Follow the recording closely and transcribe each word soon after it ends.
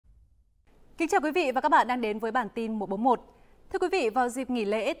Kính chào quý vị và các bạn đang đến với bản tin 141. Thưa quý vị, vào dịp nghỉ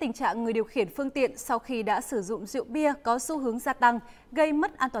lễ, tình trạng người điều khiển phương tiện sau khi đã sử dụng rượu bia có xu hướng gia tăng, gây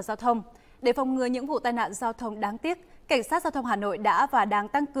mất an toàn giao thông. Để phòng ngừa những vụ tai nạn giao thông đáng tiếc, Cảnh sát giao thông Hà Nội đã và đang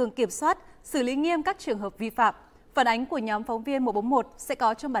tăng cường kiểm soát, xử lý nghiêm các trường hợp vi phạm. Phản ánh của nhóm phóng viên 141 sẽ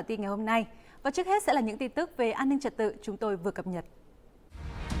có trong bản tin ngày hôm nay. Và trước hết sẽ là những tin tức về an ninh trật tự chúng tôi vừa cập nhật.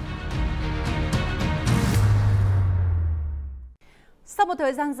 Sau một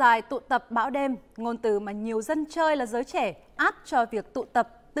thời gian dài tụ tập bão đêm, ngôn từ mà nhiều dân chơi là giới trẻ áp cho việc tụ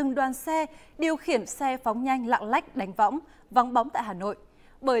tập từng đoàn xe, điều khiển xe phóng nhanh lạng lách đánh võng, vắng bóng tại Hà Nội.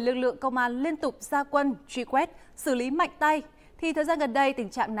 Bởi lực lượng công an liên tục ra quân, truy quét, xử lý mạnh tay, thì thời gian gần đây tình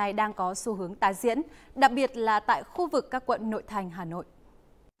trạng này đang có xu hướng tái diễn, đặc biệt là tại khu vực các quận nội thành Hà Nội.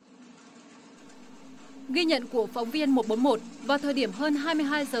 Ghi nhận của phóng viên 141 vào thời điểm hơn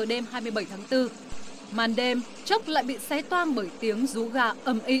 22 giờ đêm 27 tháng 4, màn đêm chốc lại bị xé toang bởi tiếng rú gà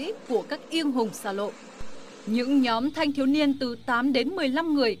ầm ĩ của các英hùng xa lộ. Những nhóm thanh thiếu niên từ 8 đến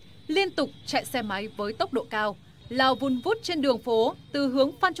 15 người liên tục chạy xe máy với tốc độ cao, lao vun vút trên đường phố từ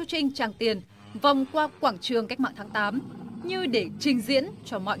hướng Phan Chu Trinh, Tràng Tiền, vòng qua quảng trường Cách mạng tháng 8, như để trình diễn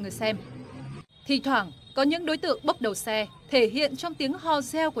cho mọi người xem. Thì thoảng có những đối tượng bốc đầu xe thể hiện trong tiếng hò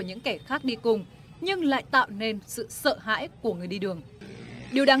reo của những kẻ khác đi cùng, nhưng lại tạo nên sự sợ hãi của người đi đường.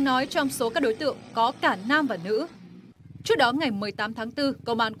 Điều đáng nói trong số các đối tượng có cả nam và nữ. Trước đó ngày 18 tháng 4,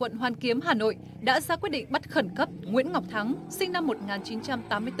 Công an quận Hoàn Kiếm, Hà Nội đã ra quyết định bắt khẩn cấp Nguyễn Ngọc Thắng, sinh năm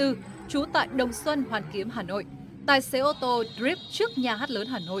 1984, trú tại Đồng Xuân, Hoàn Kiếm, Hà Nội, tài xế ô tô Drip trước nhà hát lớn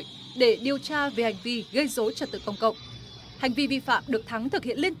Hà Nội để điều tra về hành vi gây rối trật tự công cộng. Hành vi vi phạm được Thắng thực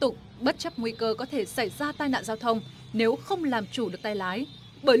hiện liên tục, bất chấp nguy cơ có thể xảy ra tai nạn giao thông nếu không làm chủ được tay lái,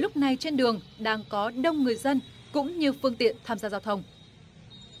 bởi lúc này trên đường đang có đông người dân cũng như phương tiện tham gia giao thông.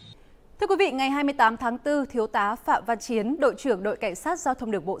 Thưa quý vị, ngày 28 tháng 4, Thiếu tá Phạm Văn Chiến, đội trưởng đội Cảnh sát Giao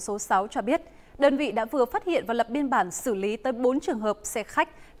thông đường bộ số 6 cho biết, đơn vị đã vừa phát hiện và lập biên bản xử lý tới 4 trường hợp xe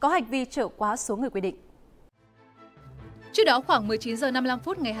khách có hành vi chở quá số người quy định. Trước đó khoảng 19 giờ 55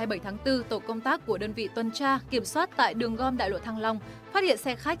 phút ngày 27 tháng 4, tổ công tác của đơn vị tuần tra kiểm soát tại đường gom đại lộ Thăng Long phát hiện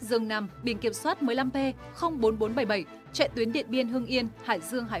xe khách dừng nằm biển kiểm soát 15P04477 chạy tuyến Điện Biên, Hưng Yên, Hải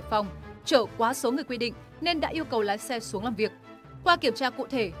Dương, Hải Phòng, chở quá số người quy định nên đã yêu cầu lái xe xuống làm việc. Qua kiểm tra cụ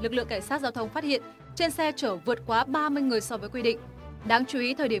thể, lực lượng cảnh sát giao thông phát hiện trên xe chở vượt quá 30 người so với quy định. Đáng chú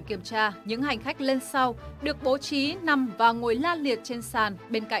ý, thời điểm kiểm tra, những hành khách lên sau được bố trí nằm và ngồi la liệt trên sàn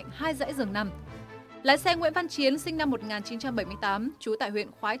bên cạnh hai dãy giường nằm. Lái xe Nguyễn Văn Chiến, sinh năm 1978, trú tại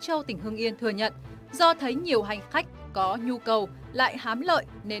huyện Khoái Châu, tỉnh Hưng Yên thừa nhận do thấy nhiều hành khách có nhu cầu lại hám lợi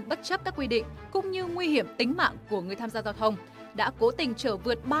nên bất chấp các quy định cũng như nguy hiểm tính mạng của người tham gia giao thông, đã cố tình chở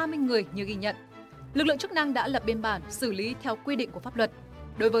vượt 30 người như ghi nhận. Lực lượng chức năng đã lập biên bản xử lý theo quy định của pháp luật.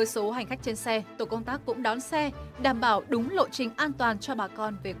 Đối với số hành khách trên xe, tổ công tác cũng đón xe, đảm bảo đúng lộ trình an toàn cho bà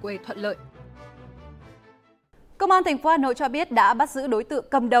con về quê thuận lợi. Công an thành phố Hà Nội cho biết đã bắt giữ đối tượng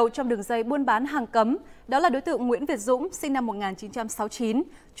cầm đầu trong đường dây buôn bán hàng cấm, đó là đối tượng Nguyễn Việt Dũng, sinh năm 1969,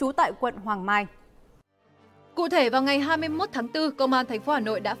 trú tại quận Hoàng Mai. Cụ thể, vào ngày 21 tháng 4, Công an thành phố Hà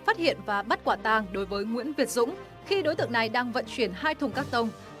Nội đã phát hiện và bắt quả tang đối với Nguyễn Việt Dũng khi đối tượng này đang vận chuyển 2 thùng các tông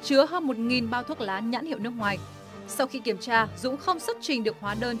chứa hơn 1.000 bao thuốc lá nhãn hiệu nước ngoài. Sau khi kiểm tra, Dũng không xuất trình được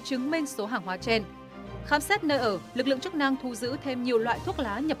hóa đơn chứng minh số hàng hóa trên. Khám xét nơi ở, lực lượng chức năng thu giữ thêm nhiều loại thuốc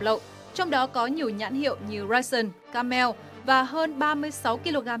lá nhập lậu, trong đó có nhiều nhãn hiệu như Ryzen, Camel và hơn 36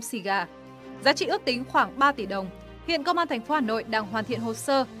 kg xì gà. Giá trị ước tính khoảng 3 tỷ đồng. Hiện Công an thành phố Hà Nội đang hoàn thiện hồ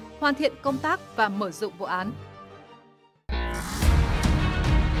sơ, hoàn thiện công tác và mở rộng vụ án.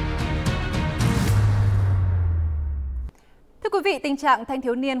 Thưa quý vị, tình trạng thanh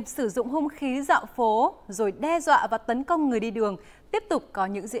thiếu niên sử dụng hung khí dạo phố rồi đe dọa và tấn công người đi đường tiếp tục có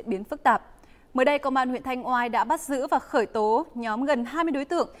những diễn biến phức tạp. Mới đây, Công an huyện Thanh Oai đã bắt giữ và khởi tố nhóm gần 20 đối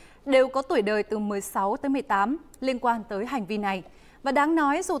tượng đều có tuổi đời từ 16 tới 18 liên quan tới hành vi này. Và đáng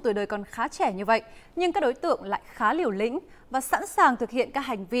nói, dù tuổi đời còn khá trẻ như vậy, nhưng các đối tượng lại khá liều lĩnh và sẵn sàng thực hiện các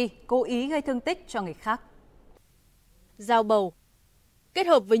hành vi cố ý gây thương tích cho người khác. Dao bầu kết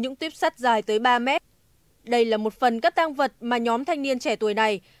hợp với những tuyếp sắt dài tới 3 mét. Đây là một phần các tang vật mà nhóm thanh niên trẻ tuổi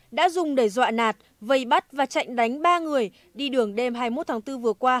này đã dùng để dọa nạt, vây bắt và chặn đánh 3 người đi đường đêm 21 tháng 4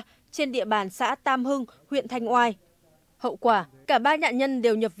 vừa qua trên địa bàn xã Tam Hưng, huyện Thanh Oai. Hậu quả, cả 3 nạn nhân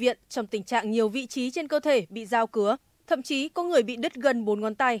đều nhập viện trong tình trạng nhiều vị trí trên cơ thể bị dao cứa, thậm chí có người bị đứt gần 4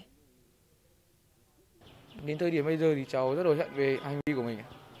 ngón tay. Đến thời điểm bây giờ thì cháu rất hối hận về hành vi của mình.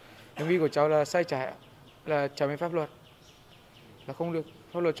 Hành vi của cháu là sai trái, là trái với pháp luật, là không được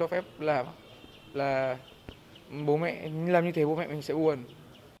pháp luật cho phép làm, là bố mẹ làm như thế bố mẹ mình sẽ buồn.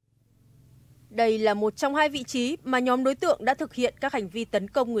 Đây là một trong 2 vị trí mà nhóm đối tượng đã thực hiện các hành vi tấn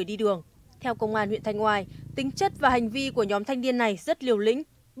công người đi đường. Theo Công an huyện Thanh Oai, tính chất và hành vi của nhóm thanh niên này rất liều lĩnh.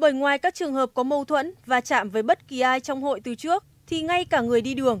 Bởi ngoài các trường hợp có mâu thuẫn và chạm với bất kỳ ai trong hội từ trước, thì ngay cả người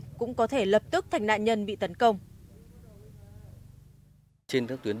đi đường cũng có thể lập tức thành nạn nhân bị tấn công. Trên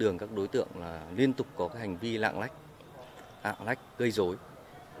các tuyến đường, các đối tượng là liên tục có cái hành vi lạng lách, gây rối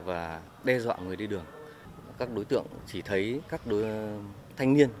và đe dọa người đi đường. Các đối tượng chỉ thấy các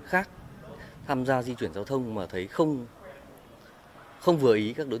thanh niên khác tham gia di chuyển giao thông mà thấy không vừa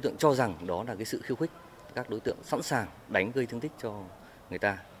ý, các đối tượng cho rằng đó là cái sự khiêu khích. Các đối tượng sẵn sàng đánh gây thương tích cho người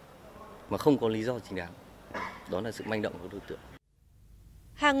ta mà không có lý do chính đáng. Đó là sự manh động của đối tượng.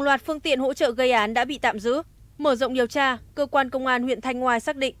 Hàng loạt phương tiện hỗ trợ gây án đã bị tạm giữ. Mở rộng điều tra, cơ quan công an huyện Thanh Oai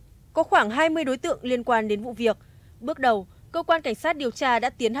xác định có khoảng 20 đối tượng liên quan đến vụ việc. Bước đầu, cơ quan cảnh sát điều tra đã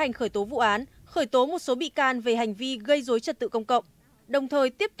tiến hành khởi tố vụ án, khởi tố một số bị can về hành vi gây rối trật tự công cộng, đồng thời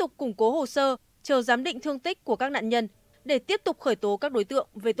tiếp tục củng cố hồ sơ, chờ giám định thương tích của các nạn nhân để tiếp tục khởi tố các đối tượng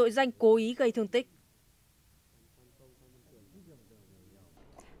về tội danh cố ý gây thương tích.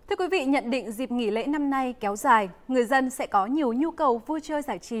 Thưa quý vị, nhận định dịp nghỉ lễ năm nay kéo dài, người dân sẽ có nhiều nhu cầu vui chơi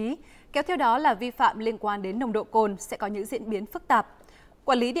giải trí, kéo theo đó là vi phạm liên quan đến nồng độ cồn sẽ có những diễn biến phức tạp.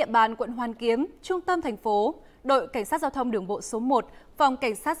 Quản lý địa bàn quận Hoàn Kiếm, trung tâm thành phố, đội Cảnh sát Giao thông đường bộ số 1, Phòng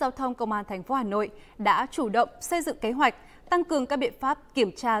Cảnh sát Giao thông Công an thành phố Hà Nội đã chủ động xây dựng kế hoạch, tăng cường các biện pháp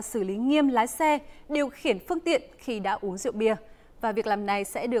kiểm tra xử lý nghiêm lái xe, điều khiển phương tiện khi đã uống rượu bia. Và việc làm này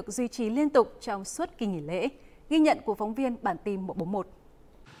sẽ được duy trì liên tục trong suốt kỳ nghỉ lễ. Ghi nhận của phóng viên bản tin 141.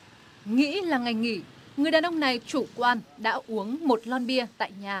 Nghĩ là ngày nghỉ, người đàn ông này chủ quan đã uống một lon bia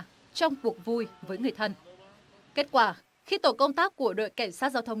tại nhà trong cuộc vui với người thân. Kết quả, khi tổ công tác của đội Cảnh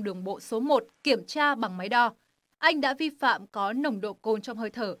sát Giao thông đường bộ số 1 kiểm tra bằng máy đo, anh đã vi phạm có nồng độ cồn trong hơi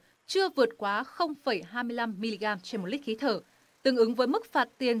thở chưa vượt quá 0,25 mg trên một lít khí thở, tương ứng với mức phạt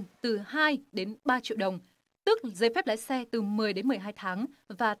tiền từ 2 đến 3 triệu đồng, tức giấy phép lái xe từ 10 đến 12 tháng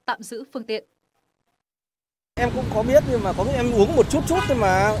và tạm giữ phương tiện. Em cũng có biết nhưng mà có lúc em uống một chút thôi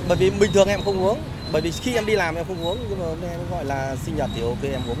mà, bởi vì bình thường em không uống, bởi vì khi em đi làm em không uống, nhưng mà em gọi là sinh nhật thì ok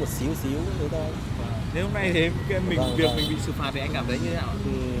em uống một xíu thế thôi. Nếu hôm nay thì mình bị xử phạt thì anh cảm thấy như thế nào?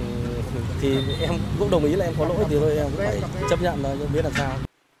 Thì em cũng đồng ý là em có lỗi thì thôi em cũng phải chấp nhận thôi, không biết làm sao.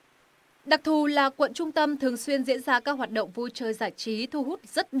 Đặc thù là quận trung tâm thường xuyên diễn ra các hoạt động vui chơi giải trí thu hút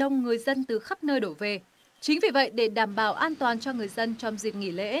rất đông người dân từ khắp nơi đổ về. Chính vì vậy, để đảm bảo an toàn cho người dân trong dịp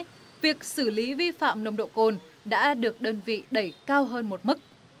nghỉ lễ, việc xử lý vi phạm nồng độ cồn đã được đơn vị đẩy cao hơn một mức.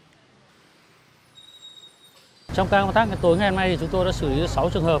 Trong ca công tác tối ngày hôm nay thì chúng tôi đã xử lý 6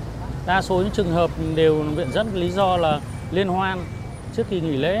 trường hợp. Đa số những trường hợp đều viện dẫn lý do là liên hoan trước kỳ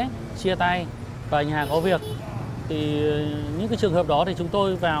nghỉ lễ, chia tay và nhà có việc. Thì những cái trường hợp đó thì chúng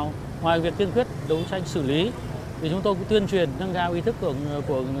tôi vào, ngoài việc kiên quyết đấu tranh xử lý, thì chúng tôi cũng tuyên truyền nâng cao ý thức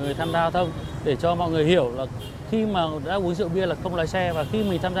của người tham gia giao thông để cho mọi người hiểu là khi mà đã uống rượu bia là không lái xe, và khi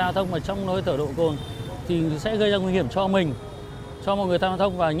mình tham gia giao thông mà trong hơi thở độ cồn thì sẽ gây ra nguy hiểm cho mình, cho mọi người tham gia giao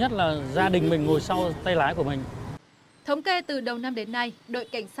thông và nhất là gia đình mình ngồi sau tay lái của mình. Thống kê từ đầu năm đến nay, đội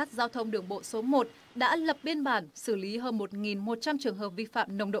Cảnh sát Giao thông đường bộ số 1 đã lập biên bản xử lý hơn 1.100 trường hợp vi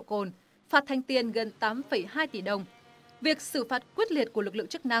phạm nồng độ cồn, phạt thành tiền gần 8,2 tỷ đồng. Việc xử phạt quyết liệt của lực lượng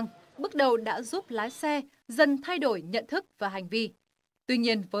chức năng bước đầu đã giúp lái xe dần thay đổi nhận thức và hành vi. Tuy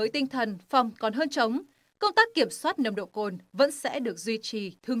nhiên, với tinh thần phòng còn hơn chống, công tác kiểm soát nồng độ cồn vẫn sẽ được duy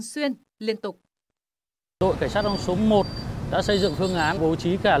trì thường xuyên, liên tục. Đội Cảnh sát giao thông số 1 đã xây dựng phương án bố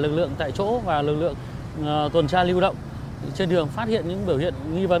trí cả lực lượng tại chỗ và lực lượng tuần tra lưu động. Trên đường phát hiện những biểu hiện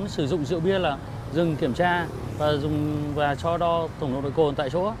nghi vấn sử dụng rượu bia là dừng kiểm tra và cho đo tổng nồng độ cồn tại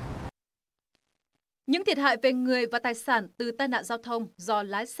chỗ. Những thiệt hại về người và tài sản từ tai nạn giao thông do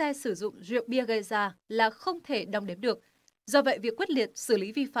lái xe sử dụng rượu bia gây ra là không thể đong đếm được. Do vậy, việc quyết liệt xử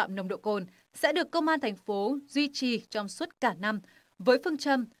lý vi phạm nồng độ cồn sẽ được Công an thành phố duy trì trong suốt cả năm với phương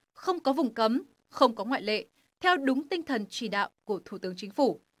châm không có vùng cấm, không có ngoại lệ, theo đúng tinh thần chỉ đạo của Thủ tướng Chính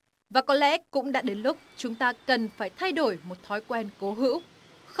phủ. Và có lẽ cũng đã đến lúc chúng ta cần phải thay đổi một thói quen cố hữu,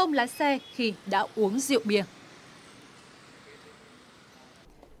 không lái xe khi đã uống rượu bia.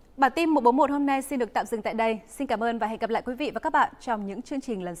 Bản tin 141 hôm nay xin được tạm dừng tại đây. Xin cảm ơn và hẹn gặp lại quý vị và các bạn trong những chương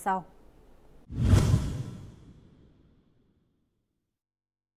trình lần sau.